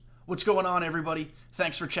What's going on, everybody?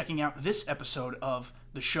 Thanks for checking out this episode of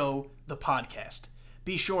The Show, the Podcast.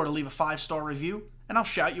 Be sure to leave a 5-star review, and I'll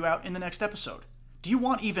shout you out in the next episode. Do you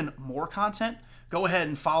want even more content? Go ahead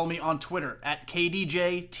and follow me on Twitter at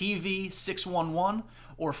KDJTV611,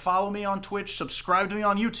 or follow me on Twitch, subscribe to me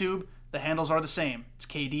on YouTube. The handles are the same. It's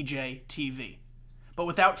KDJTV. But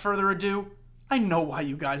without further ado, I know why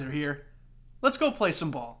you guys are here. Let's go play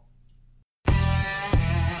some ball.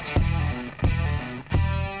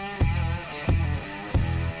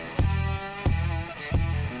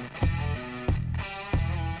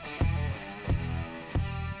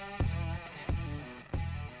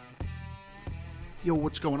 Yo,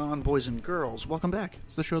 what's going on, boys and girls? Welcome back.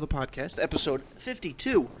 It's The Show, the Podcast, episode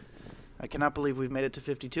 52. I cannot believe we've made it to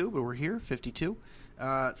 52, but we're here, 52.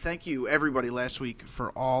 Thank you, everybody, last week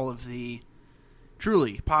for all of the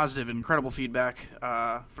truly positive and incredible feedback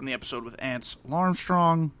from the episode with Ants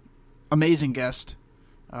Armstrong. Amazing guest.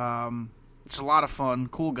 It's a lot of fun.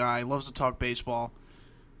 Cool guy. Loves to talk baseball.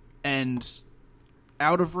 And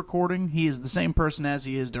out of recording, he is the same person as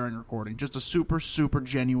he is during recording. Just a super, super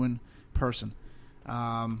genuine person.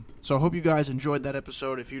 So I hope you guys enjoyed that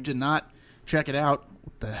episode. If you did not, check it out.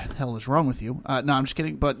 What the hell is wrong with you? No, I'm just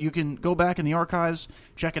kidding. But you can go back in the archives,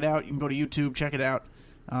 check it out. You can go to YouTube, check it out.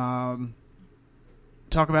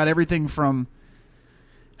 Talk about everything from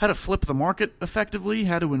how to flip the market effectively,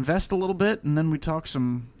 how to invest a little bit, and then we talk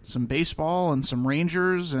some baseball and some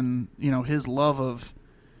Rangers and, you know, his love of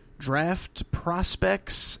draft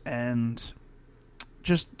prospects and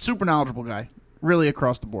just super knowledgeable guy. Really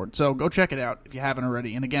across the board. So go check it out if you haven't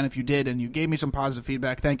already. And again, if you did and you gave me some positive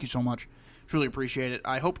feedback, thank you so much. Truly appreciate it.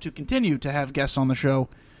 I hope to continue to have guests on the show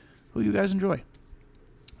who you guys enjoy.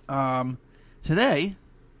 Today,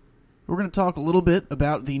 we're going to talk a little bit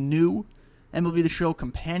about the new MLB The Show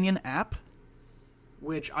companion app,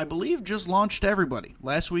 which I believe just launched to everybody.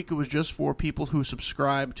 Last week it was just for people who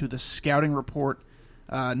subscribe to the Scouting Report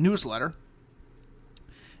newsletter.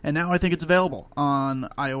 And now I think it's available on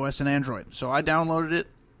iOS and Android. So I downloaded it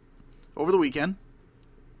over the weekend.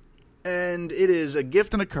 And it is a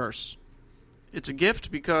gift and a curse. It's a gift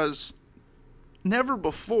because never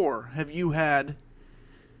before have you had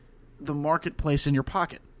the marketplace in your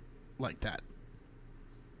pocket like that.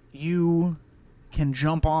 You can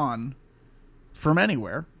jump on from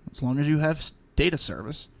anywhere, as long as you have data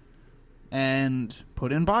service, and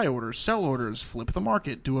put in buy orders, sell orders, flip the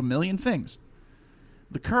market, do a million things.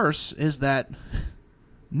 The curse is that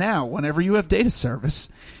now, whenever you have data service,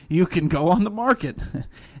 you can go on the market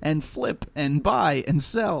and flip and buy and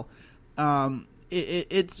sell.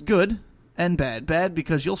 It's good and bad. Bad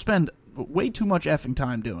because you'll spend way too much effing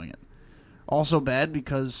time doing it. Also bad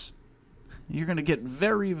because you're going to get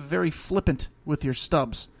very, very flippant with your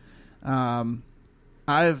stubs.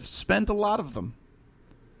 I've spent a lot of them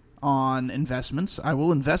on investments. I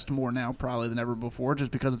will invest more now probably than ever before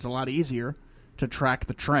just because it's a lot easier to track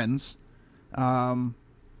the trends. Also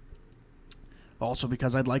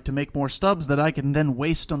because I'd like to make more stubs that I can then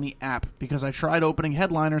waste on the app. Because I tried opening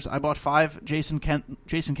headliners. I bought 5 Jason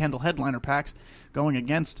Kendall headliner packs, going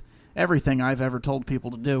against everything I've ever told people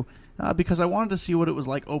to do, because I wanted to see what it was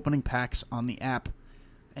like opening packs on the app.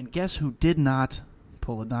 And guess who did not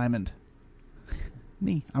pull a diamond?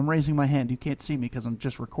 Me. I'm raising my hand. You can't see me because I'm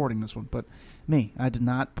just recording this one, but me. I did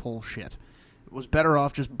not pull shit. Was better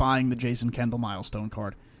off just buying the Jason Kendall milestone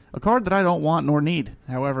card. A card that I don't want nor need.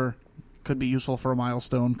 However, could be useful for a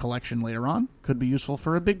milestone collection later on. Could be useful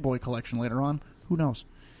for a big boy collection later on. Who knows?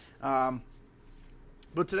 But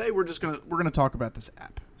today we're gonna talk about this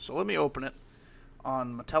app. So let me open it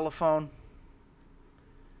on my telephone.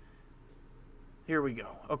 Here we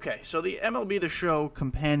go. Okay, so the MLB The Show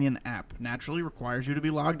companion app naturally requires you to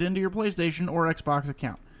be logged into your PlayStation or Xbox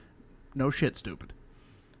account. No shit, stupid.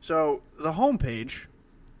 So, the homepage,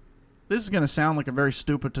 this is going to sound like a very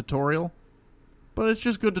stupid tutorial, but it's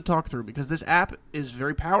just good to talk through because this app is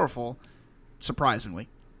very powerful, surprisingly.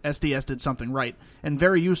 SDS did something right, and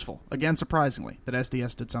very useful, again, surprisingly, that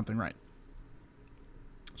SDS did something right.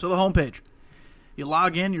 So, the homepage. You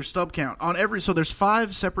log in, your stub count. So there's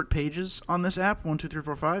 5 separate pages on this app. 1, 2, 3,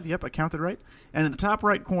 4, 5. Yep, I counted right. And in the top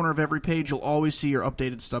right corner of every page, you'll always see your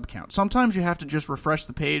updated stub count. Sometimes you have to just refresh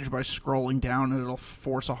the page by scrolling down, and it'll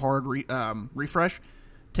force a hard refresh.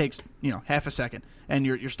 Takes, half a second, and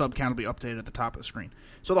your stub count will be updated at the top of the screen.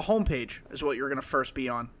 So the homepage is what you're going to first be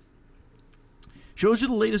on. Shows you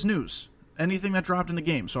the latest news, anything that dropped in the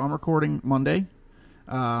game. So I'm recording Monday,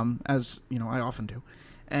 as I often do.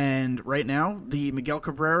 And right now, the Miguel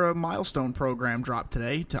Cabrera milestone program dropped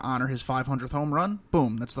today to honor his 500th home run.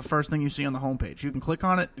 Boom. That's the first thing you see on the homepage. You can click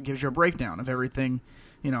on it. It gives you a breakdown of everything,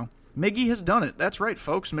 Miggy has done it. That's right,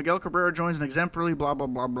 folks. Miguel Cabrera joins an exemplary blah, blah,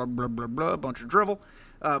 blah, blah, blah, blah, blah, bunch of drivel.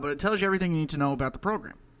 But it tells you everything you need to know about the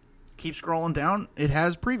program. Keep scrolling down. It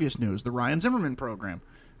has previous news. The Ryan Zimmerman program.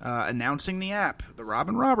 Announcing the app. The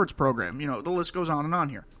Robin Roberts program. The list goes on and on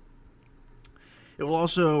here. It will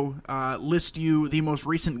also list you the most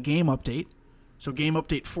recent game update. So game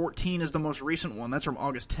update 14 is the most recent one. That's from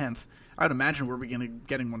August 10th. I'd imagine we're beginning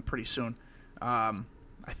getting one pretty soon.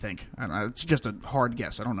 I think. I don't know. It's just a hard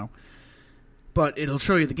guess. I don't know. But it'll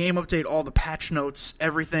show you the game update, all the patch notes,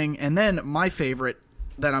 everything. And then my favorite,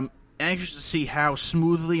 that I'm anxious to see how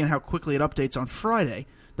smoothly and how quickly it updates on Friday,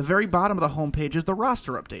 the very bottom of the homepage is the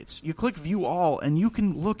roster updates. You click View All, and you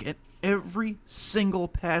can look at every single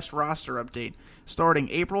past roster update, starting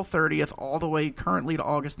April 30th all the way currently to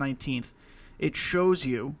August 19th. It shows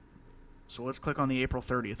you, so let's click on the April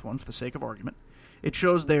 30th one for the sake of argument. It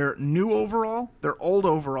shows their new overall, their old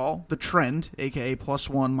overall, the trend, aka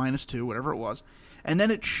 +1, -2, whatever it was, and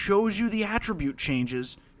then it shows you the attribute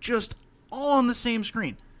changes just all on the same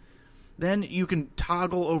screen. Then you can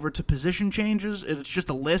toggle over to position changes. It's just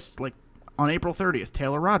a list, like on April 30th,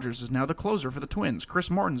 Taylor Rogers is now the closer for the Twins.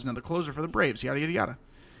 Chris Martin's now the closer for the Braves, yada, yada, yada.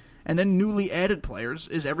 And then newly added players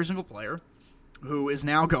is every single player who is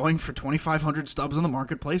now going for 2,500 stubs in the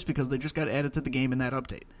marketplace because they just got added to the game in that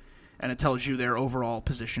update. And it tells you their overall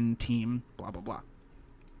position, team, blah, blah, blah.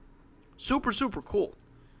 Super, super cool.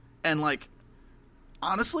 And,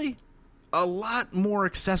 honestly, a lot more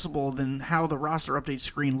accessible than how the roster update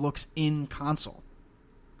screen looks in console,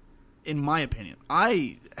 in my opinion.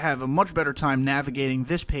 I have a much better time navigating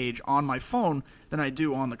this page on my phone than I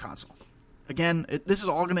do on the console. Again, this is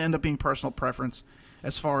all going to end up being personal preference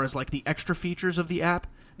as far as, the extra features of the app.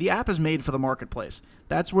 The app is made for the marketplace.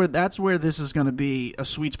 That's where this is going to be a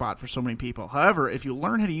sweet spot for so many people. However, if you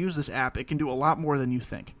learn how to use this app, it can do a lot more than you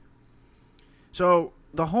think. So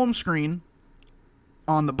the home screen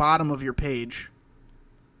on the bottom of your page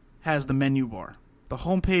has the menu bar. The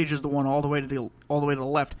home page is the one all the way to the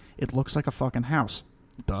left. It looks like a fucking house.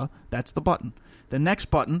 Duh. That's the button. The next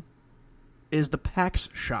button is the packs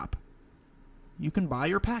shop. You can buy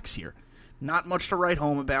your packs here. Not much to write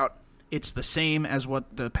home about. It's the same as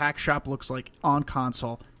what the pack shop looks like on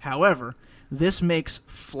console. However, this makes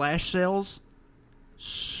flash sales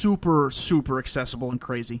super, super accessible and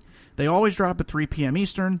crazy. They always drop at 3 p.m.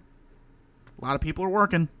 Eastern. A lot of people are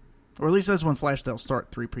working. Or at least that's when flash sales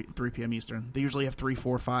start, 3 p.m. Eastern. They usually have 3,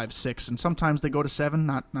 4, 5, 6, and sometimes they go to 7.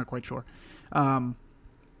 Not quite sure.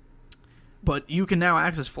 But you can now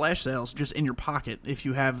access flash sales just in your pocket if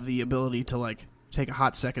you have the ability to, take a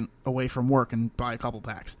hot second away from work and buy a couple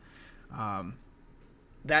packs.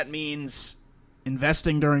 That means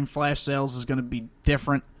investing during flash sales is going to be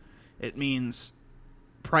different. It means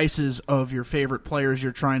prices of your favorite players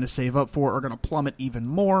you're trying to save up for are going to plummet even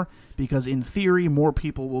more because, in theory, more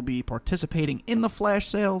people will be participating in the flash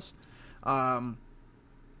sales.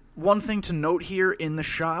 One thing to note here in the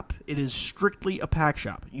shop, it is strictly a pack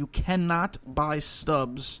shop. You cannot buy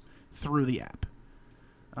stubs through the app.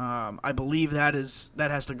 I believe that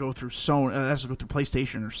has to go through Sony, that has to go through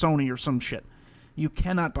PlayStation or Sony or some shit. You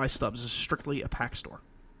cannot buy stubs. It's strictly a pack store.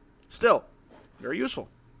 Still, very useful.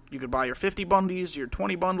 You could buy your 50 bundies, your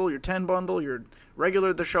 20 bundle, your 10 bundle, your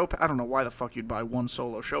regular the show pack. I don't know why the fuck you'd buy one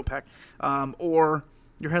solo show pack, or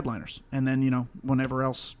your headliners. And then, whenever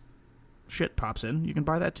else shit pops in, you can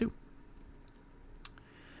buy that too.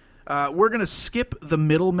 We're going to skip the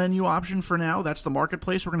middle menu option for now. That's the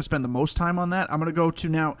marketplace. We're going to spend the most time on that. I'm going to go to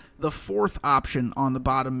now the fourth option on the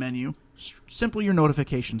bottom menu, simply your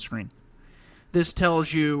notification screen. This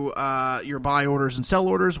tells you your buy orders and sell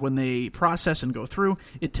orders when they process and go through.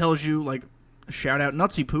 It tells you, shout out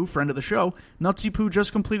Nutsy Poo, friend of the show. Nutsy Poo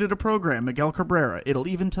just completed a program, Miguel Cabrera. It'll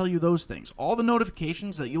even tell you those things. All the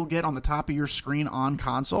notifications that you'll get on the top of your screen on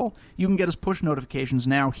console, you can get as push notifications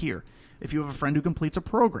now here. If you have a friend who completes a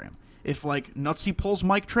program. If, Nutsy pulls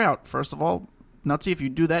Mike Trout, first of all, Nutsy, if you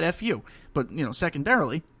do that, F you. But,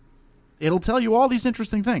 secondarily, it'll tell you all these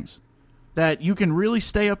interesting things. That you can really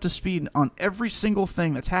stay up to speed on every single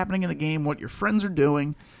thing that's happening in the game, what your friends are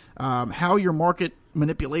doing, how your market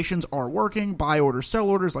manipulations are working, buy orders, sell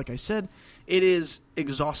orders, like I said. It is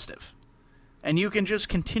exhaustive. And you can just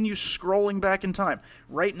continue scrolling back in time.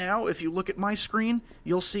 Right now, if you look at my screen,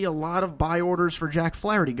 you'll see a lot of buy orders for Jack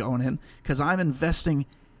Flaherty going in, because I'm investing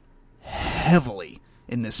heavily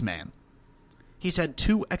in this man. He's had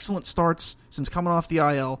 2 excellent starts since coming off the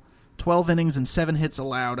IL, 12 innings and 7 hits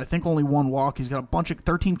allowed. I think only 1 walk. He's got a bunch of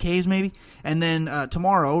 13 Ks maybe. And then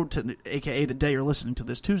tomorrow, a.k.a. the day you're listening to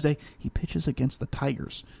this, Tuesday, he pitches against the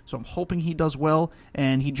Tigers. So I'm hoping he does well,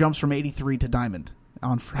 and he jumps from 83 to Diamond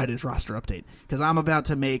on Friday's roster update. Because I'm about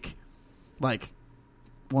to make like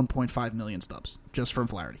 1.5 million stubs just from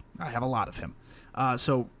Flaherty. I have a lot of him.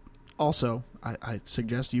 So also, I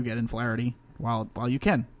suggest you get in Flaherty while you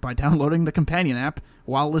can by downloading the companion app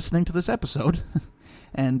while listening to this episode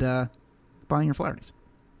and buying your Flahertys.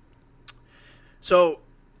 So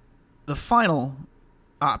the final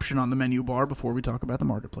option on the menu bar before we talk about the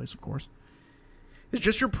marketplace, of course, is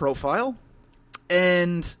just your profile.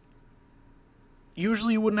 And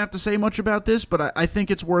usually you wouldn't have to say much about this, but I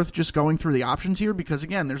think it's worth just going through the options here because,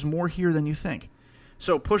 again, there's more here than you think.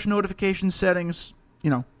 So push notification settings,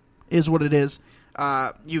 is what it is.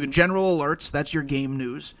 You can general alerts, that's your game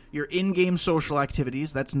news. Your in-game social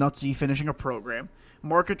activities, that's Nutsy finishing a program.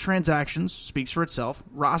 Market transactions, speaks for itself.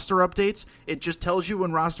 Roster updates, it just tells you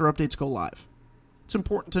when roster updates go live. It's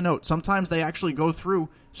important to note, sometimes they actually go through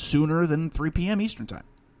sooner than 3 p.m. Eastern Time.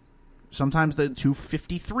 Sometimes the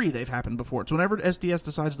 2:53 they've happened before. It's whenever SDS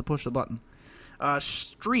decides to push the button.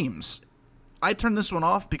 Streams. I turned this one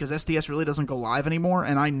off because SDS really doesn't go live anymore,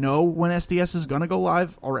 and I know when SDS is going to go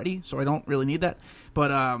live already, so I don't really need that.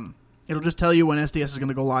 But it'll just tell you when SDS is going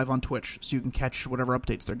to go live on Twitch, so you can catch whatever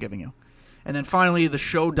updates they're giving you. And then finally, the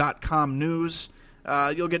show.com news.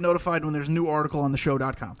 You'll get notified when there's a new article on the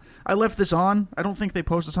show.com. I left this on. I don't think they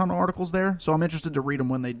post a ton of articles there, so I'm interested to read them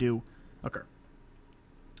when they do occur.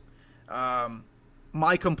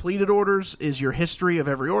 My completed orders is your history of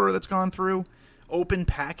every order that's gone through. Open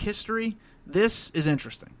pack history. This is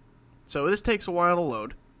interesting. So this takes a while to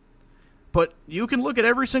load. But you can look at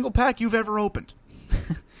every single pack you've ever opened.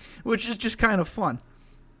 Which is just kind of fun.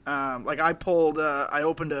 Like I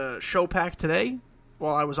opened a show pack today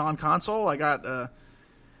while I was on console. I got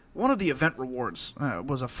one of the event rewards.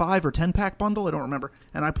 Was a 5 or 10 pack bundle. I don't remember.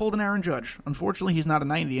 And I pulled an Aaron Judge. Unfortunately, he's not a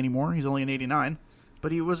 90 anymore. He's only an 89.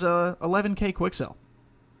 But he was a 11K quick sell.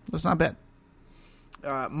 That's not bad.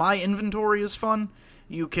 My inventory is fun.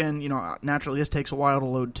 You can, naturally this takes a while to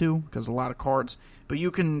load too, because a lot of cards. But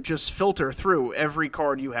you can just filter through every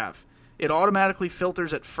card you have. It automatically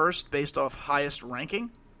filters at first based off highest ranking.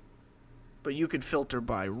 But you could filter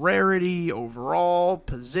by rarity, overall,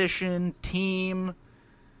 position, team,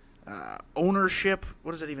 ownership.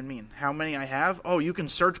 What does that even mean? How many I have? Oh, you can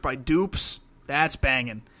search by dupes. That's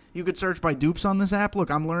banging. You could search by dupes on this app.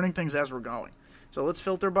 Look, I'm learning things as we're going. So let's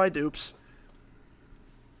filter by dupes.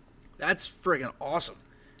 That's friggin' awesome.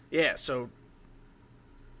 Yeah, so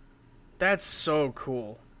that's so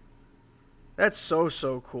cool. That's so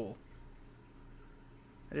cool.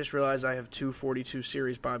 I just realized I have 242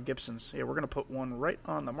 series Bob Gibsons. Yeah, we're going to put one right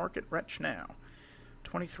on the market retch now.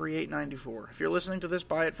 $23,894. If you're listening to this,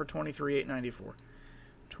 buy it for $23,894.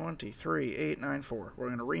 $23,894. We're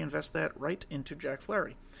going to reinvest that right into Jack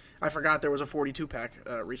Flaherty. I forgot there was a 42 pack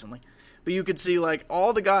recently. But you could see like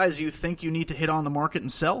all the guys you think you need to hit on the market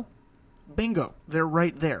and sell. Bingo. They're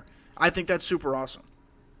right there. I think that's super awesome.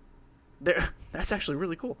 That's actually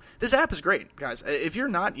really cool. This app is great, guys. If you're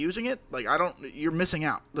not using it, you're missing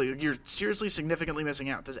out. You're seriously significantly missing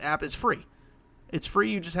out. This app is free. It's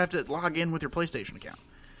free. You just have to log in with your PlayStation account.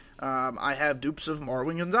 I have dupes of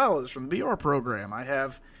Marwin Gonzalez from the BR program. I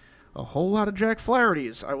have a whole lot of Jack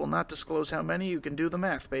Flahertys. I will not disclose how many. You can do the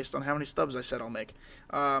math based on how many stubs I said I'll make.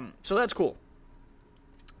 So that's cool.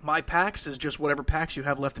 My packs is just whatever packs you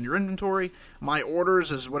have left in your inventory. My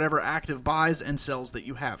orders is whatever active buys and sells that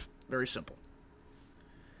you have. Very simple.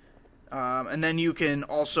 And then you can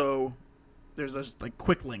also, there's those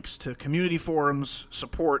quick links to community forums,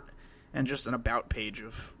 support, and just an about page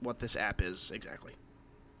of what this app is exactly.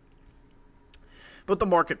 But the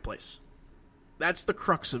marketplace. That's the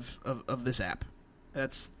crux of this app.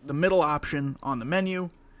 That's the middle option on the menu.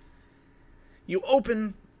 You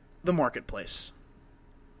open the marketplace.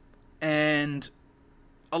 And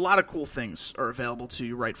a lot of cool things are available to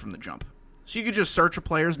you right from the jump. So you could just search a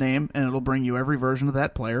player's name, and it'll bring you every version of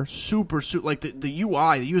that player. Like the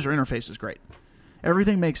UI, the user interface is great.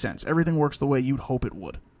 Everything makes sense. Everything works the way you'd hope it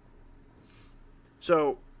would.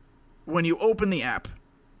 So when you open the app,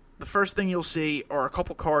 the first thing you'll see are a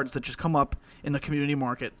couple cards that just come up in the community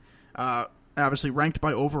market. Obviously ranked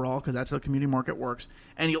by overall, because that's how the community market works.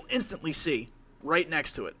 And you'll instantly see, right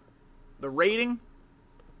next to it, the rating,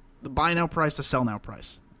 the buy now price, the sell now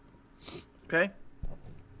price. Okay?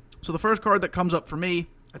 So the first card that comes up for me,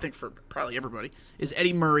 I think for probably everybody, is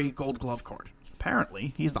Eddie Murray Gold Glove card.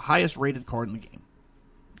 Apparently, he's the highest rated card in the game.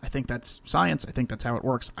 I think that's science. I think that's how it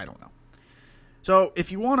works. I don't know. So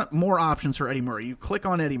if you want more options for Eddie Murray, you click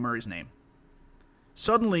on Eddie Murray's name.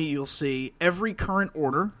 Suddenly, you'll see every current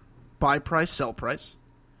order, buy price, sell price.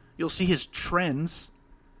 You'll see his trends,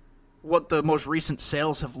 what the most recent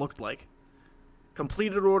sales have looked like.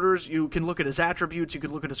 Completed orders, you can look at his attributes, you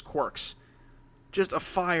can look at his quirks. Just a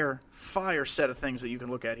fire set of things that you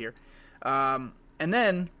can look at here. And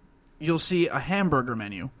then you'll see a hamburger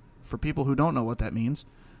menu. For people who don't know what that means,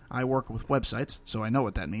 I work with websites, so I know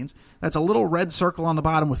what that means. That's a little red circle on the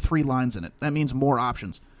bottom with 3 lines in it. That means more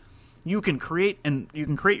options. You can create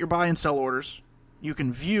your buy and sell orders. You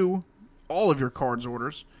can view all of your cards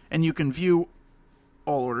orders, and you can view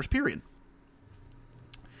all orders, period.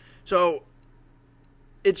 So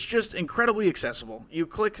it's just incredibly accessible. You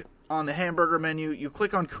click on the hamburger menu, you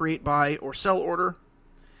click on create buy or sell order,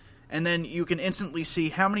 and then you can instantly see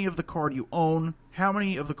how many of the card you own, how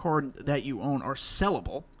many of the card that you own are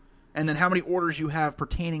sellable, and then how many orders you have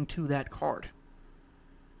pertaining to that card.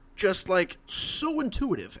 Just like so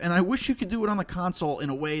intuitive, and I wish you could do it on the console in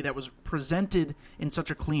a way that was presented in such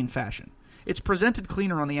a clean fashion. It's presented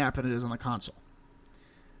cleaner on the app than it is on the console.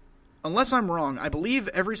 Unless I'm wrong, I believe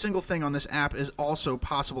every single thing on this app is also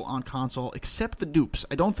possible on console, except the dupes.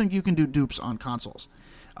 I don't think you can do dupes on consoles.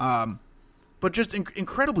 But just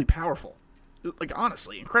incredibly powerful. Like,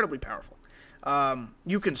 honestly, incredibly powerful.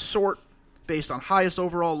 You can sort based on highest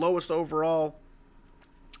overall, lowest overall,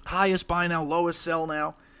 highest buy now, lowest sell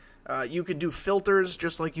now. You can do filters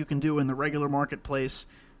just like you can do in the regular marketplace,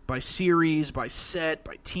 by series, by set,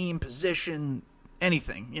 by team, position,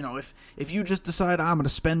 anything. You know, if you just decide I'm going to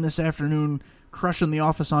spend this afternoon crushing The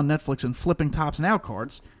Office on Netflix and flipping Tops Now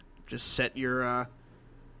cards, just set your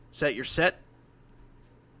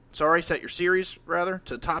series rather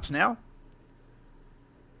to Tops Now.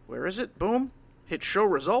 Where is it? Boom. Hit show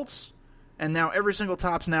results, and now every single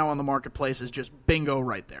Tops Now on the marketplace is just bingo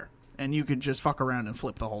right there, and you could just fuck around and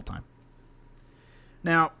flip the whole time.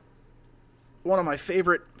 Now, one of my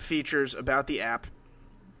favorite features about the app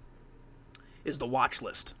is the watch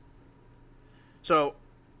list. So,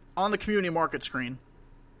 on the community market screen,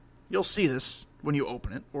 you'll see this when you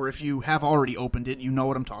open it, or if you have already opened it, you know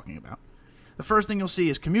what I'm talking about. The first thing you'll see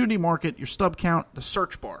is community market, your stub count, the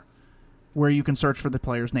search bar, where you can search for the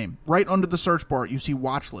player's name. Right under the search bar, you see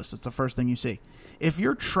watch list. That's the first thing you see. If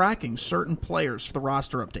you're tracking certain players for the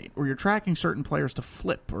roster update, or you're tracking certain players to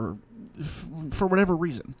flip, or for whatever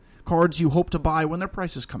reason, cards you hope to buy when their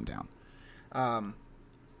prices come down,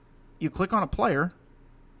 you click on a player,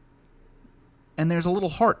 and there's a little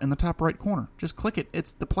heart in the top right corner. Just click it.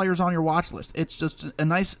 It's the players on your watch list. It's just a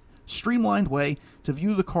nice, streamlined way to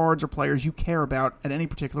view the cards or players you care about at any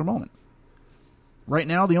particular moment. Right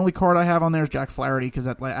now, the only card I have on there is Jack Flaherty, because,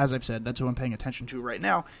 as I've said, that's who I'm paying attention to right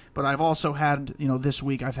now. But I've also had, this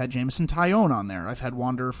week, I've had Jameson Taillon on there. I've had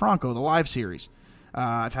Wander Franco, the live series.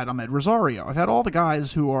 I've had Ahmed Rosario. I've had all the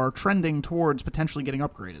guys who are trending towards potentially getting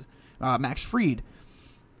upgraded. Max Fried.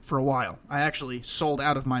 For a while. I actually sold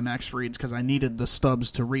out of my Max Frieds because I needed the stubs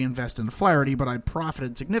to reinvest in Flaherty, but I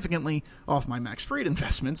profited significantly off my Max Fried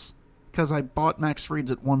investments because I bought Max Frieds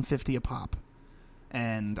at $150 a pop,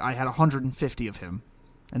 and I had 150 of him,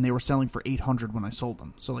 and they were selling for $800 when I sold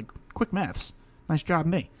them. So, quick maths. Nice job,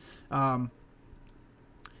 me.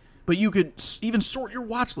 But you could even sort your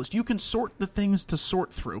watch list. You can sort the things to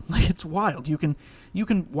sort through. It's wild. You can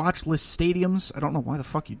watch list stadiums. I don't know why the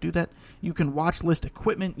fuck you do that. You can watch list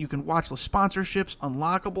equipment. You can watch list sponsorships,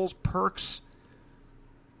 unlockables, perks.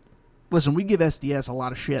 Listen, we give SDS a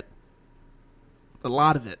lot of shit. A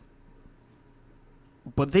lot of it.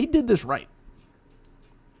 But they did this right.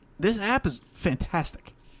 This app is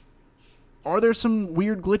fantastic. Are there some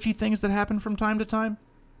weird glitchy things that happen from time to time?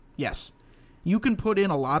 Yes. You can put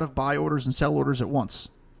in a lot of buy orders and sell orders at once,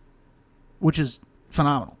 which is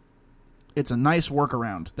phenomenal. It's a nice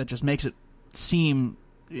workaround that just makes it seem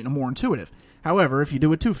more intuitive. However, if you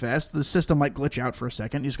do it too fast, the system might glitch out for a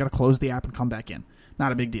second. You just got to close the app and come back in.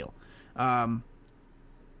 Not a big deal.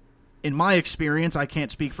 In my experience, I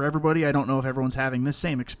can't speak for everybody. I don't know if everyone's having this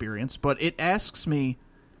same experience, but it asks me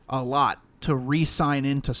a lot to re-sign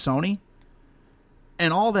into Sony.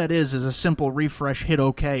 And all that is a simple refresh, hit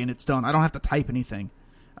OK, and it's done. I don't have to type anything.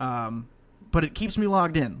 But it keeps me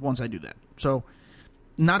logged in once I do that. So,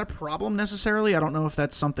 not a problem necessarily. I don't know if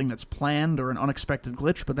that's something that's planned or an unexpected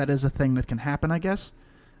glitch, but that is a thing that can happen, I guess.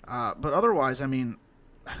 But otherwise,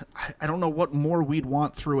 I don't know what more we'd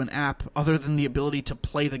want through an app other than the ability to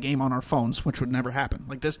play the game on our phones, which would never happen.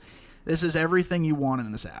 This is everything you want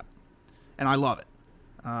in this app. And I love it.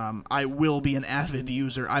 I will be an avid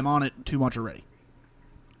user. I'm on it too much already.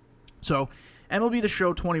 So, MLB The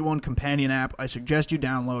Show 21 companion app, I suggest you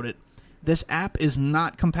download it. This app is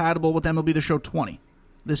not compatible with MLB The Show 20.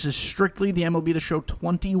 This is strictly the MLB The Show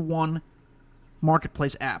 21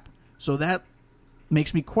 marketplace app. So that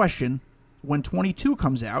makes me question, when 22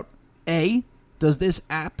 comes out, A, does this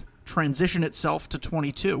app transition itself to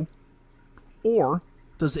 22? Or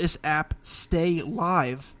does this app stay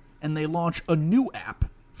live and they launch a new app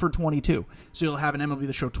for 22. So you'll have an MLB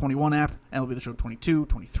The Show 21 app, MLB The Show 22,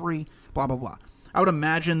 23, blah, blah, blah. I would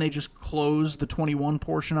imagine they just close the 21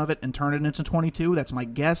 portion of it and turn it into 22. That's my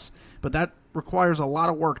guess. But that requires a lot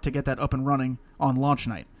of work to get that up and running on launch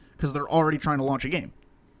night because they're already trying to launch a game.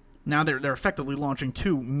 Now they're effectively launching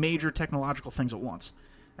two major technological things at once.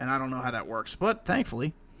 And I don't know how that works. But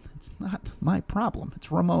thankfully, it's not my problem.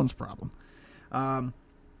 It's Ramon's problem.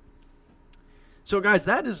 So guys,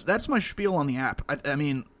 that's my spiel on the app. I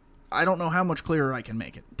mean, I don't know how much clearer I can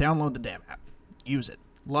make it. Download the damn app. Use it.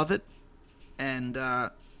 Love it. And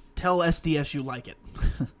tell SDS you like it.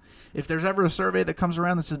 If there's ever a survey that comes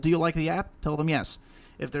around that says, do you like the app? Tell them yes.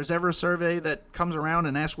 If there's ever a survey that comes around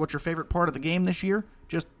and asks what's your favorite part of the game this year,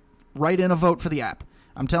 just write in a vote for the app.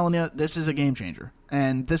 I'm telling you, this is a game changer.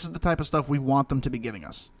 And this is the type of stuff we want them to be giving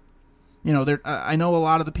us. You know, I know a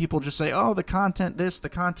lot of the people just say, oh, the content this, the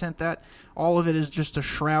content that. All of it is just to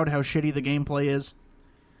shroud how shitty the gameplay is.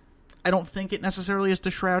 I don't think it necessarily is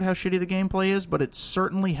to shroud how shitty the gameplay is, but it's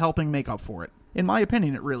certainly helping make up for it. In my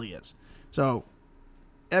opinion, it really is. So,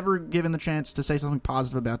 ever given the chance to say something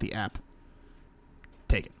positive about the app,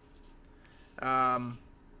 take it. All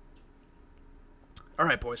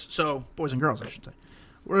right, boys. So, boys and girls, I should say.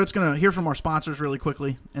 We're just going to hear from our sponsors really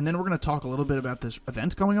quickly, and then we're going to talk a little bit about this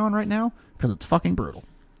event going on right now, because it's fucking brutal.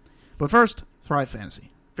 But first, Thrive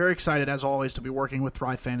Fantasy. Very excited, as always, to be working with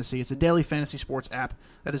Thrive Fantasy. It's a daily fantasy sports app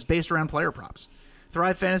that is based around player props.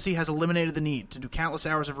 Thrive Fantasy has eliminated the need to do countless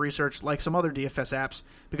hours of research like some other DFS apps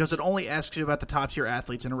because it only asks you about the top-tier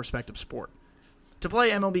athletes in a respective sport. To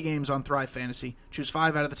play MLB games on Thrive Fantasy, choose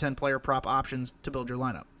 5 out of the 10 player prop options to build your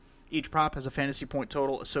lineup. Each prop has a fantasy point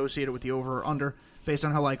total associated with the over or under based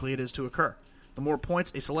on how likely it is to occur. The more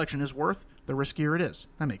points a selection is worth, the riskier it is.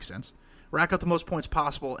 That makes sense. Rack up the most points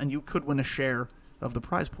possible, and you could win a share of the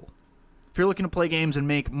prize pool. If you're looking to play games and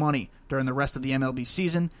make money during the rest of the MLB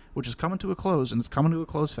season, which is coming to a close, and it's coming to a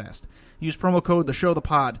close fast, use promo code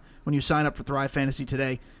TheShowThePod when you sign up for Thrive Fantasy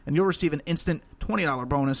today, and you'll receive an instant $20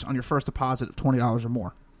 bonus on your first deposit of $20 or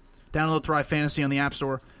more. Download Thrive Fantasy on the App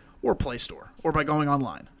Store or Play Store, or by going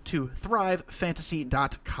online to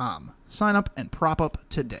thrivefantasy.com. Sign up and prop up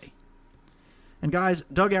today. And guys,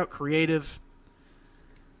 Dugout Creative.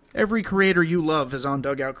 Every creator you love is on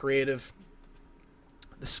Dugout Creative.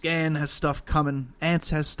 The Scan has stuff coming.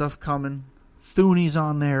 Ants has stuff coming. Thuni's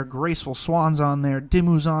on there. Graceful Swan's on there.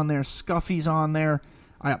 Dimu's on there. Scuffy's on there.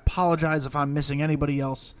 I apologize if I'm missing anybody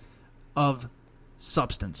else of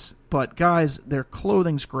substance. But guys, their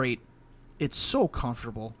clothing's great. It's so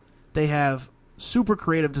comfortable. They have super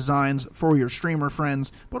creative designs for your streamer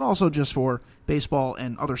friends, but also just for baseball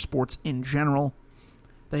and other sports in general.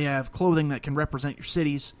 They have clothing that can represent your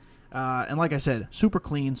cities. And like I said, super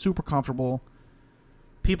clean, super comfortable.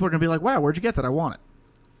 People are going to be like, wow, where'd you get that? I want it.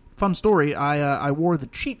 Fun story, I wore the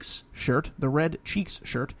Cheeks shirt, the red Cheeks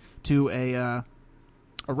shirt, to a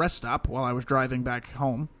rest stop while I was driving back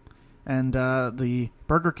home. And the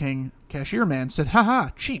Burger King cashier man said, haha,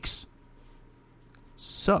 Cheeks.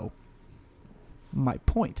 So, my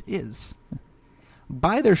point is,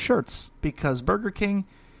 buy their shirts, because Burger King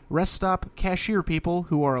rest stop cashier people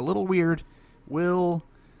who are a little weird will,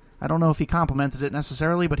 I don't know if he complimented it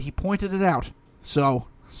necessarily, but he pointed it out. So,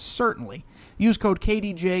 certainly, use code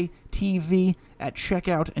KDJTV at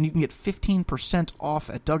checkout, and you can get 15% off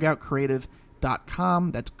at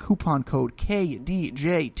dugoutcreative.com. That's coupon code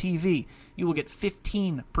KDJTV. You will get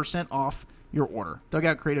 15% off your order.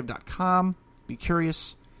 Dugoutcreative.com. Be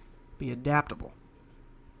curious. Be adaptable.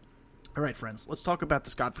 All right, friends, let's talk about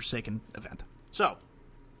this godforsaken event. So,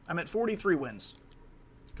 I'm at 43 wins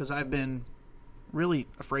because I've been really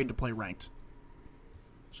afraid to play ranked.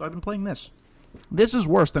 So I've been playing this. This is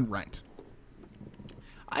worse than ranked.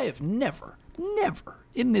 I have never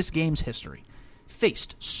in this game's history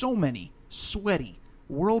faced so many sweaty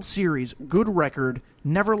World Series, good record,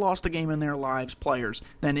 never lost a game in their lives players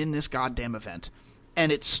than in this goddamn event.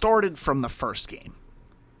 And it started from the first game.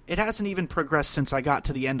 It hasn't even progressed since I got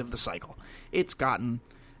to the end of the cycle. It's been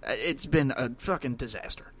a fucking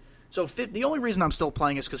disaster. So the only reason I'm still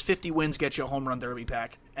playing is because 50 wins get you a home run derby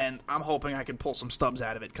pack, and I'm hoping I can pull some stubs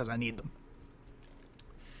out of it because I need them.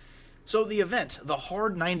 So the event, the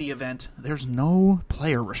Hard 90 event, there's no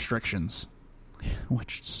player restrictions,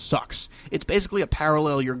 which sucks. It's basically a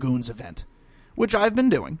parallel Your Goons event, which I've been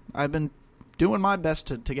doing. I've been doing my best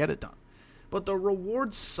to get it done. But the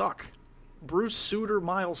rewards suck. Bruce Sutter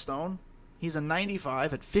milestone, he's a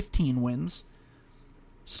 95 at 15 wins.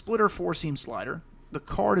 Splitter 4-seam slider. The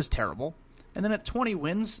card is terrible. And then at 20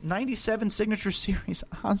 wins, 97 Signature Series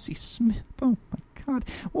Ozzie Smith. Oh my god,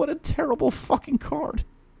 what a terrible fucking card.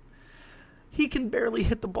 He can barely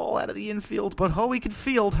hit the ball out of the infield, but he can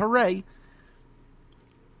field. Hooray.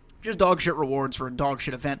 Just dog shit rewards for a dog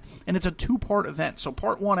shit event. And it's a 2-part event. So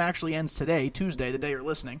part 1 actually ends today, Tuesday, the day you're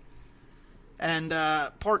listening. And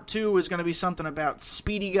part 2 is going to be something about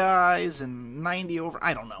speedy guys and 90 over.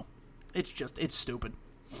 I don't know. It's stupid.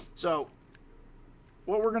 So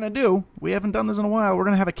what we're going to do, we haven't done this in a while, we're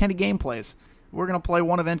going to have a Kenny Gameplays. We're going to play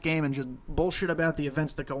one event game and just bullshit about the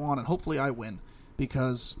events that go on, and hopefully I win.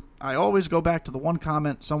 Because I always go back to the one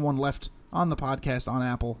comment someone left on the podcast on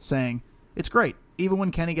Apple saying, it's great, even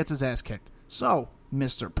when Kenny gets his ass kicked. So,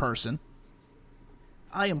 Mr. Person,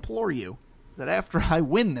 I implore you that after I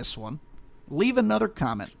win this one, leave another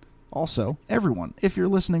comment. Also, everyone, if you're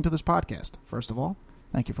listening to this podcast, first of all,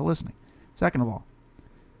 thank you for listening. Second of all,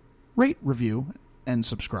 rate, review, and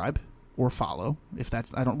subscribe, or follow, if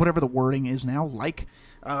that's, whatever the wording is now, like.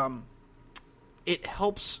 It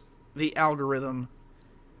helps the algorithm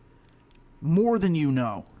more than you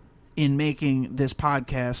know in making this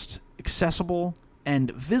podcast accessible and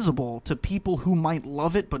visible to people who might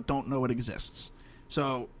love it but don't know it exists.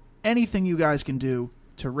 So anything you guys can do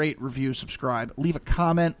to rate, review, subscribe, leave a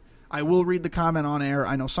comment. I will read the comment on air.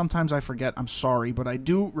 I know sometimes I forget. I'm sorry, but I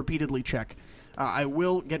do repeatedly check. I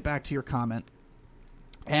will get back to your comment.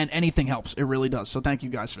 And anything helps. It really does. So thank you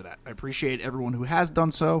guys for that. I appreciate everyone who has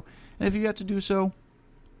done so. And if you have to do so,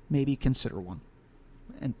 maybe consider one.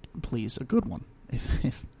 And please, a good one,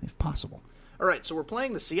 if possible. All right, so we're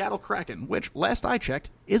playing the Seattle Kraken, which, last I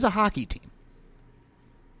checked, is a hockey team.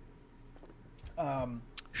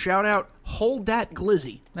 Shout out, Hold That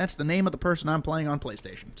Glizzy. That's the name of the person I'm playing on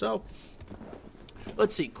PlayStation. So,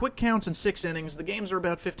 let's see. Quick counts in 6 innings. The games are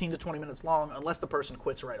about 15 to 20 minutes long, unless the person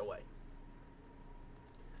quits right away.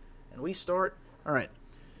 And we start. All right.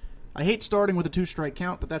 I hate starting with a 2-strike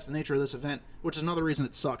count, but that's the nature of this event, which is another reason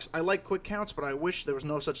it sucks. I like quick counts, but I wish there was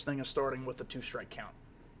no such thing as starting with a 2-strike count.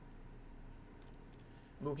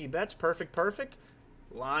 Mookie Betts, perfect.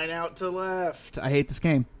 Line out to left. I hate this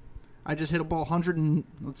game. I just hit a ball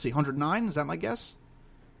 109, is that my guess?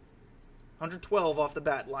 112 off the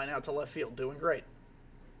bat, line out to left field, doing great.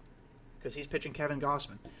 Because he's pitching Kevin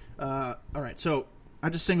Gausman. All right, so I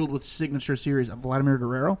just singled with signature series of Vladimir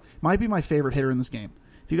Guerrero. Might be my favorite hitter in this game.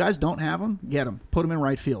 If you guys don't have him, get him. Put him in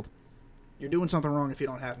right field. You're doing something wrong if you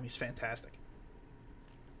don't have him. He's fantastic.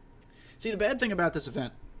 See, the bad thing about this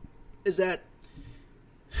event is that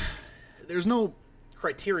there's no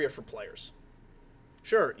criteria for players.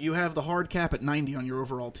 Sure, you have the hard cap at 90 on your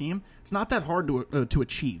overall team. It's not that hard to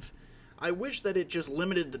achieve. I wish that it just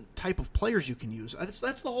limited the type of players you can use.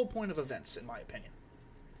 That's the whole point of events, in my opinion.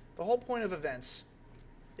 The whole point of events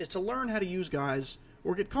is to learn how to use guys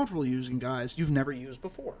or get comfortable using guys you've never used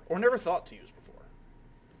before or never thought to use before.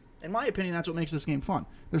 In my opinion, that's what makes this game fun.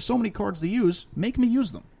 There's so many cards to use, make me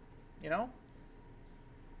use them. You know?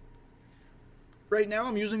 Right now,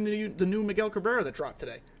 I'm using the new Miguel Cabrera that dropped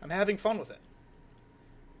today. I'm having fun with it.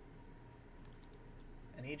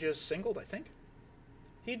 And he just singled, I think.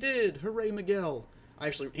 He did. Hooray, Miguel.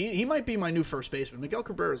 Actually, he might be my new first baseman. Miguel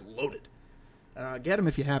Cabrera is loaded. Get him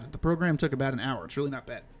if you haven't. The program took about an hour. It's really not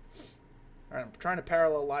bad. All right, I'm trying to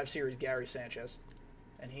parallel live series Gary Sanchez.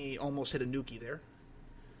 And he almost hit a nookie there.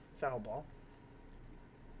 Foul ball.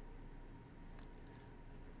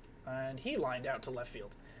 And he lined out to left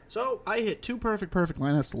field. So I hit 2 perfect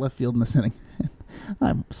lineouts to left field in this inning.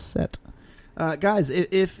 I'm upset. Guys,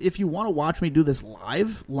 if you want to watch me do this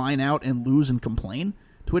live, line out and lose and complain,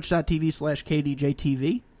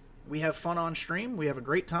 twitch.tv/KDJTV. We have fun on stream. We have a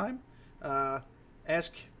great time.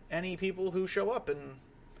 Ask any people who show up, and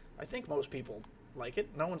I think most people like it.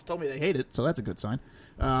 No one's told me they hate it, so that's a good sign.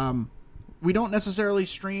 We don't necessarily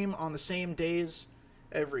stream on the same days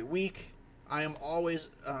every week. I am always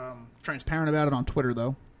transparent about it on Twitter,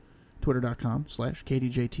 though.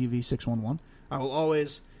 Twitter.com/KDJTV611. I will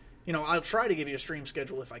always... I'll try to give you a stream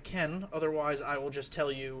schedule if I can. Otherwise, I will just tell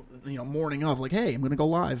you, morning of, like, hey, I'm going to go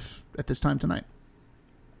live at this time tonight.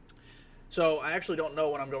 So I actually don't know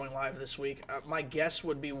when I'm going live this week. My guess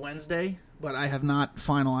would be Wednesday, but I have not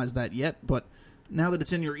finalized that yet. But now that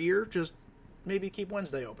it's in your ear, just maybe keep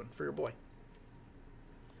Wednesday open for your boy.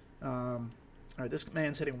 All right, this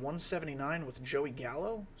man's hitting 179 with Joey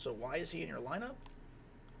Gallo. So why is he in your lineup?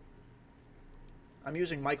 I'm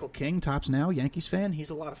using Michael King, tops now, Yankees fan.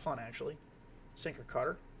 He's a lot of fun, actually. Sinker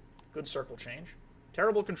cutter. Good circle change.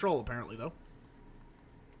 Terrible control, apparently, though.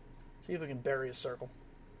 See if we can bury his circle.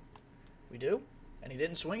 We do. And he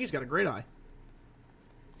didn't swing. He's got a great eye.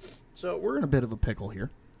 So we're in a bit of a pickle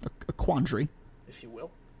here. A quandary, if you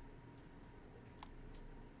will.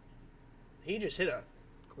 He just hit a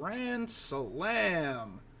grand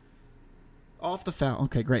slam. Off the foul.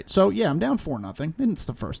 Okay, great. So, yeah, I'm down 4-0, and it's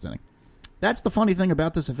the first inning. That's the funny thing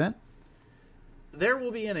about this event. There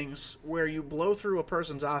will be innings where you blow through a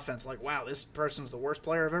person's offense like, wow, this person's the worst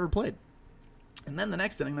player I've ever played. And then the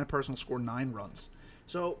next inning, that person will score 9 runs.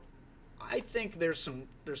 So I think there's some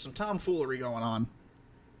tomfoolery going on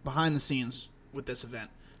behind the scenes with this event.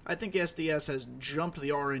 I think SDS has jumped the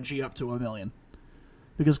RNG up to 1 million.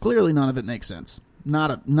 Because clearly none of it makes sense.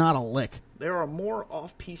 Not a lick. There are more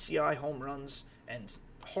off-PCI home runs and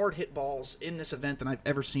hard-hit balls in this event than I've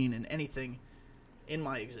ever seen in anything in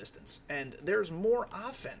my existence. And there's more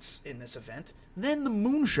offense in this event than the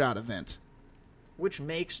Moonshot event, which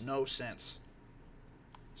makes no sense.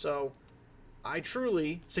 So, I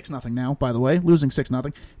truly... 6-0 now, by the way. Losing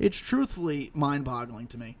 6-0. It's truthfully mind-boggling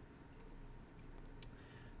to me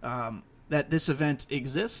that this event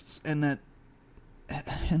exists and that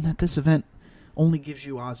this event only gives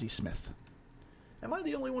you Ozzie Smith. Am I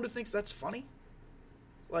the only one who thinks that's funny?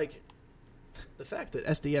 Like, the fact that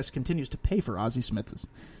SDS continues to pay for Ozzie Smith is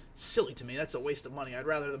silly to me. That's a waste of money. I'd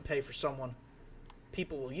rather than pay for someone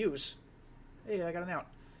people will use. Hey, I got an out.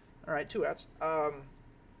 All right, 2 outs.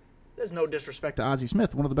 There's no disrespect to Ozzie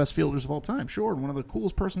Smith, one of the best fielders of all time, sure, and one of the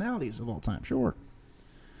coolest personalities of all time, sure.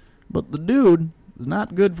 But the dude is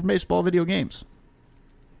not good for baseball video games.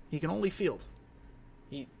 He can only field.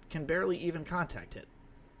 He can barely even contact hit.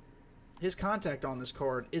 His contact on this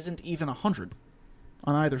card isn't even 100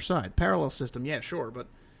 on either side. Parallel system, yeah, sure, but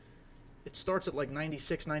it starts at like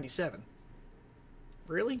 96, 97.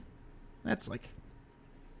 Really? That's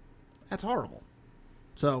horrible.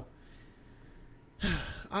 So,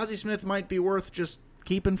 Ozzie Smith might be worth just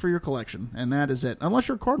keeping for your collection, and that is it. Unless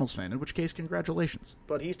you're a Cardinals fan, in which case, congratulations.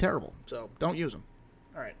 But he's terrible, so don't use him.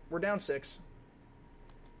 All right, we're down 6.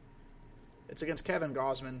 It's against Kevin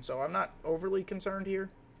Gausman, so I'm not overly concerned here.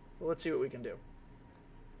 But let's see what we can do.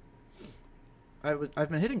 I've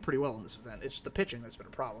been hitting pretty well in this event. It's the pitching that's been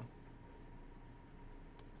a problem.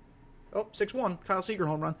 Oh, 6-1, Kyle Seager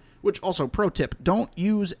home run. Which also, pro tip, don't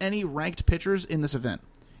use any ranked pitchers in this event.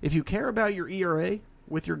 If you care about your ERA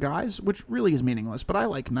with your guys, which really is meaningless, but I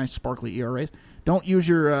like nice sparkly ERAs, don't use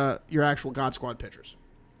your actual God Squad pitchers.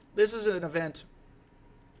 This is an event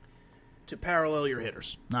to parallel your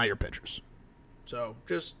hitters, not your pitchers. So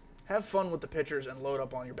just have fun with the pitchers and load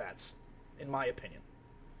up on your bats, in my opinion.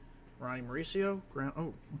 Ronnie Mauricio,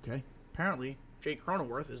 oh, okay. Apparently, Jake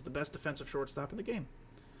Cronenworth is the best defensive shortstop in the game.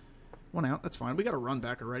 1 out, that's fine. We got a run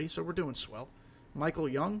back already, so we're doing swell. Michael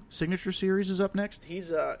Young, Signature Series, is up next.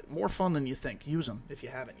 He's more fun than you think. Use him if you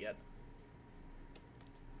haven't yet.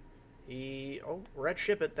 We're at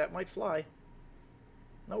Ship It. That might fly.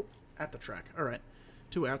 Nope, at the track. All right,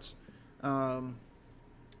 2 outs. Do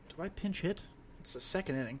I pinch hit? It's the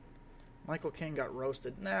second inning. Michael King got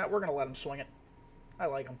roasted. Nah, we're going to let him swing it. I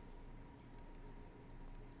like him.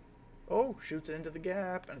 Oh, shoots it into the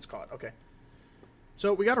gap, and it's caught. Okay.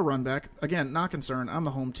 So we got a run back. Again, not concerned. I'm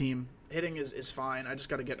the home team. Hitting is fine. I just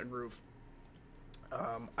got to get in a groove.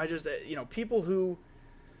 People who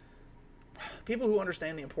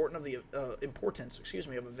understand the importance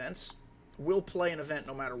of events will play an event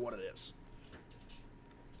no matter what it is.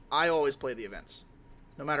 I always play the events,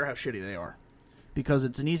 no matter how shitty they are, because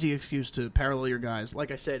it's an easy excuse to parallel your guys.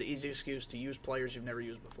 Like I said, easy excuse to use players you've never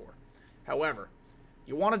used before. However,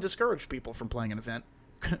 you want to discourage people from playing an event,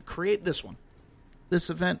 create this one. This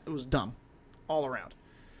event was dumb, all around.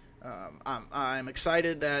 I'm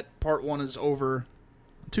excited that part 1 is over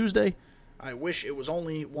Tuesday. I wish it was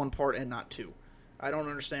only 1 part and not 2. I don't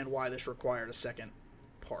understand why this required a second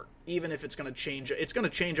part. Even if it's going to change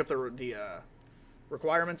up the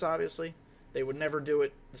requirements, obviously. They would never do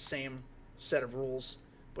it the same set of rules,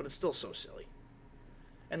 but it's still so silly.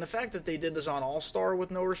 And the fact that they did this on All-Star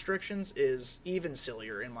with no restrictions is even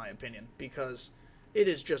sillier, in my opinion, because it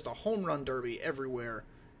is just a home run derby everywhere,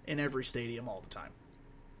 in every stadium, all the time.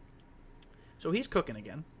 So he's cooking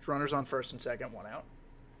again. His runners on first and second, 1 out.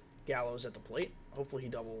 Gallows at the plate. Hopefully he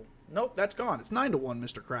double... Nope, that's gone. It's 9-1,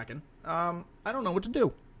 Mr. Kraken. I don't know what to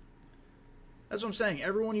do. That's what I'm saying.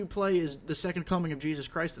 Everyone you play is the second coming of Jesus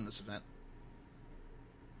Christ in this event.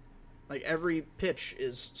 Like, every pitch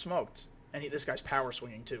is smoked. And this guy's power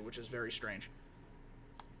swinging, too, which is very strange.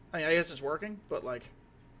 I guess it's working, but, like...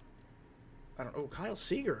 I don't know. Kyle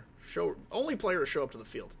Seager. Only player to show up to the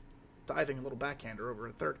field. Diving a little backhander over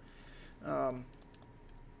at third. I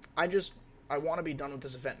want to be done with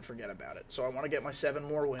this event and forget about it. So I want to get my 7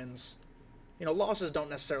 more wins. Losses don't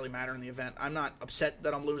necessarily matter in the event. I'm not upset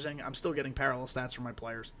that I'm losing. I'm still getting parallel stats from my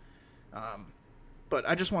players. But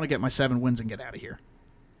I just want to get my 7 wins and get out of here.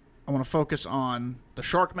 I want to focus on the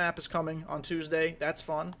Shark map is coming on Tuesday. That's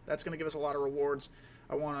fun. That's going to give us a lot of rewards.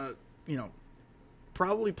 I want to,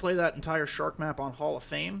 probably play that entire Shark map on Hall of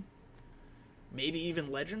Fame, maybe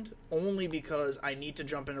even Legend, only because I need to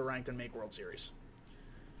jump into Ranked and make World Series.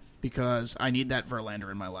 Because I need that Verlander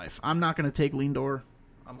in my life. I'm not going to take Lindor.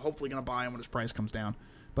 I'm hopefully going to buy him when his price comes down.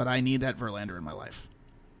 But I need that Verlander in my life.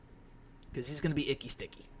 Because he's going to be icky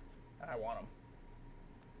sticky. I want him.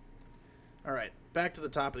 All right, back to the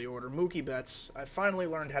top of the order. Mookie Betts. I finally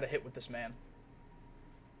learned how to hit with this man.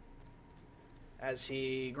 As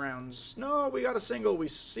he grounds. No, we got a single. We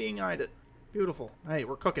seeing-eyed it. Beautiful. Hey,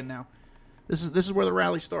 we're cooking now. This is where the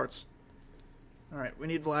rally starts. All right, we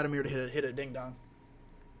need Vladimir to hit a ding-dong.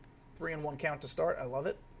 3-1 count to start. I love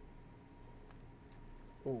it.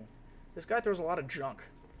 Ooh. This guy throws a lot of junk.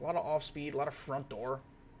 A lot of off-speed, a lot of front door.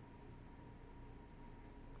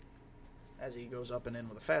 As he goes up and in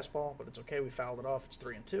with a fastball, but it's okay. We fouled it off. It's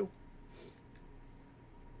 3-2.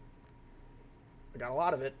 We got a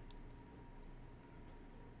lot of it.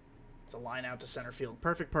 It's a line out to center field.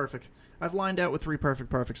 Perfect. I've lined out with 3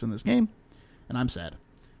 perfects in this game, and I'm sad.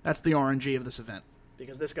 That's the RNG of this event,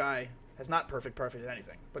 because this guy has not perfect at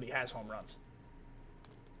anything, but he has home runs.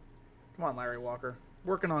 Come on, Larry Walker.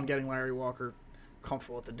 Working on getting Larry Walker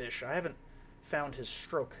comfortable at the dish. I haven't found his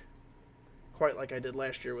stroke quite like I did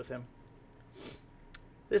last year with him.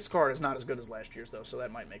 This card is not as good as last year's, though, so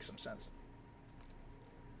that might make some sense.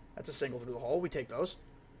 That's a single through the hole. We take those.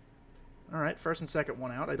 All right, first and second,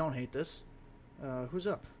 one out. I don't hate this. Who's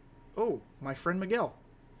up? Oh, my friend Miguel.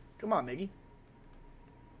 Come on, Miggy.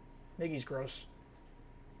 Miggy's gross.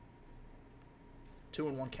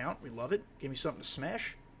 2-1 count. We love it. Give me something to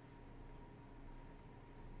smash.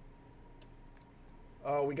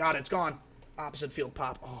 Oh, we got it. It's gone. Opposite field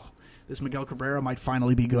pop. Oh, this Miguel Cabrera might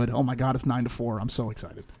finally be good. Oh, my God, it's 9-4. I'm so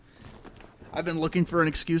excited. I've been looking for an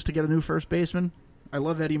excuse to get a new first baseman. I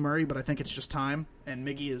love Eddie Murray, but I think it's just time, and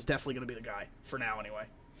Miggy is definitely going to be the guy, for now anyway.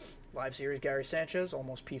 Live series, Gary Sanchez,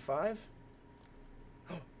 almost P5.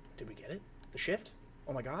 Oh, did we get it? The shift?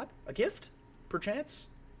 Oh, my God. A gift? Perchance?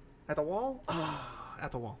 At the wall?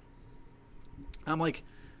 At the wall. I'm like,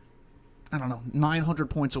 I don't know, 900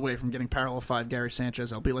 points away from getting parallel 5 Gary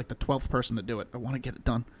Sanchez. I'll be like the 12th person to do it. I want to get it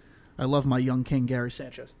done. I love my young king, Gary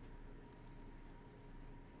Sanchez.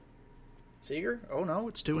 Seager? Oh, no,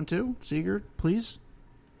 it's 2-2. Seager, please.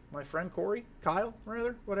 My friend Corey. Kyle,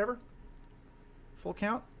 rather. Whatever. Full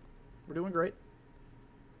count. We're doing great.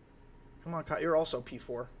 Come on, Kyle. You're also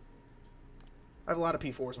P4. I have a lot of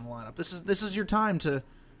P4s in the lineup. This is your time to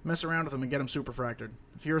mess around with them and get them superfractored.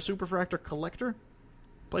 If you're a superfractor collector,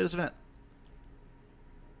 play this event.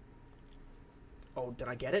 Oh, did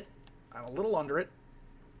I get it? I'm a little under it.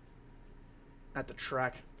 At the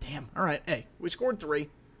track. Damn. All right. Hey, we scored 3.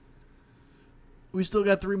 We still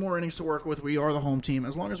got 3 more innings to work with. We are the home team.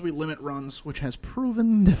 As long as we limit runs, which has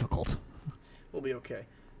proven difficult, we'll be okay.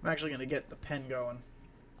 I'm actually going to get the pen going.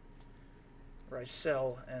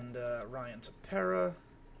 Rysel and Ryan Tepera.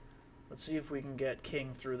 Let's see if we can get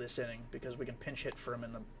King through this inning, because we can pinch hit for him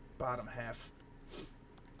in the bottom half.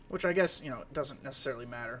 Which I guess, doesn't necessarily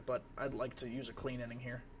matter, but I'd like to use a clean inning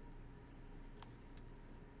here.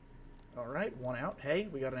 All right, 1 out. Hey,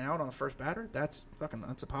 we got an out on the first batter. That's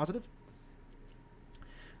a positive.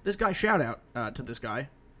 This guy, shout out to this guy.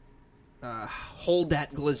 Hold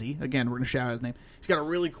That Glizzy. Again, we're going to shout out his name. He's got a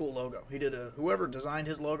really cool logo. He did whoever designed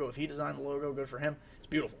his logo, if he designed the logo, good for him. It's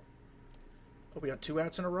beautiful. Oh, we got 2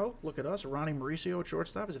 outs in a row. Look at us. Ronnie Mauricio at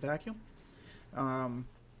shortstop is a vacuum. Yeah,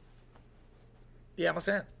 I'm a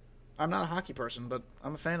fan. I'm not a hockey person, but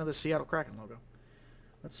I'm a fan of the Seattle Kraken logo.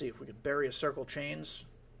 Let's see if we could bury a circle chains.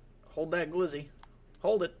 Hold That Glizzy.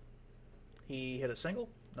 Hold it. He hit a single?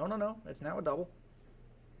 No. It's now a double.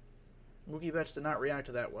 Mookie Betts did not react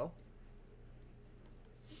to that well.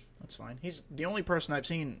 That's fine. He's the only person I've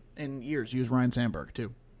seen in years use Ryan Sandberg,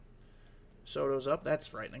 too. Soto's up. That's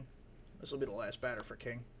frightening. This will be the last batter for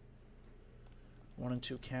King.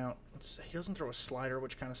 1-2 count. Let's see. He doesn't throw a slider,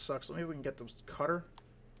 which kind of sucks. Maybe we can get the cutter.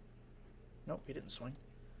 Nope, he didn't swing.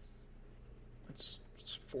 It's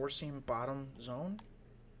 4-seam bottom zone.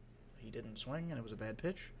 He didn't swing, and it was a bad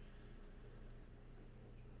pitch.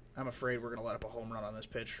 I'm afraid we're going to let up a home run on this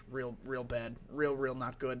pitch. Real bad. Real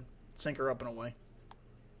not good. Sinker up and away.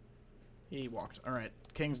 He walked. All right,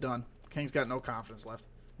 King's done. King's got no confidence left.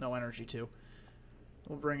 No energy, too.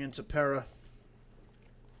 We'll bring in Tepera.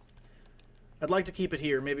 I'd like to keep it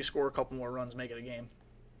here. Maybe score a couple more runs, make it a game.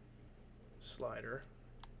 Slider.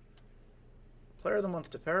 Player of the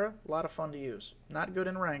Month, Tepera. A lot of fun to use. Not good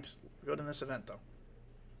in ranked. Good in this event, though.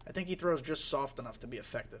 I think he throws just soft enough to be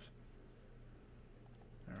effective.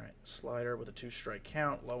 All right, slider with a 2-strike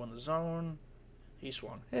count. Low in the zone. He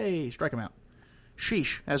swung. Hey, strike him out.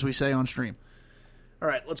 Sheesh, as we say on stream. All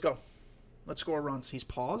right, let's go. Let's score runs. He's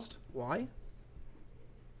paused. Why?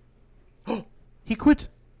 Oh, he quit.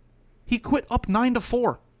 He quit up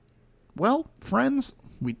 9-4. Well, friends,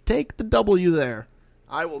 we take the W there.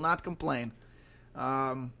 I will not complain.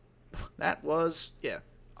 That was,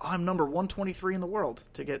 I'm number 123 in the world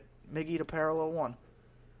to get Miggy to parallel 1.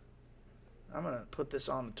 I'm going to put this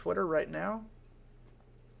on Twitter right now.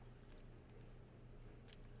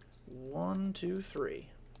 1, 2, 3.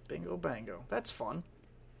 Bingo bango. That's fun.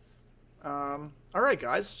 All right,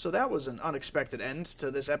 guys. So that was an unexpected end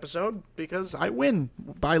to this episode because I win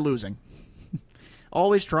by losing.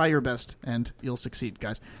 Always try your best, and you'll succeed,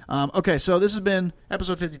 guys. Okay, so this has been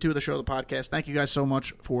episode 52 of the show, the podcast. Thank you guys so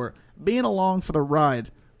much for being along for the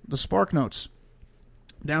ride. The Spark Notes.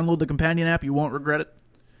 Download the companion app. You won't regret it.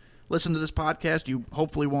 Listen to this podcast. You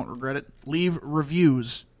hopefully won't regret it. Leave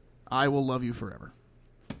reviews. I will love you forever.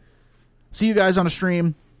 See you guys on a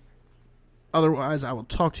stream. Otherwise, I will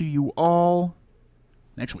talk to you all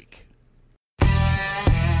next week.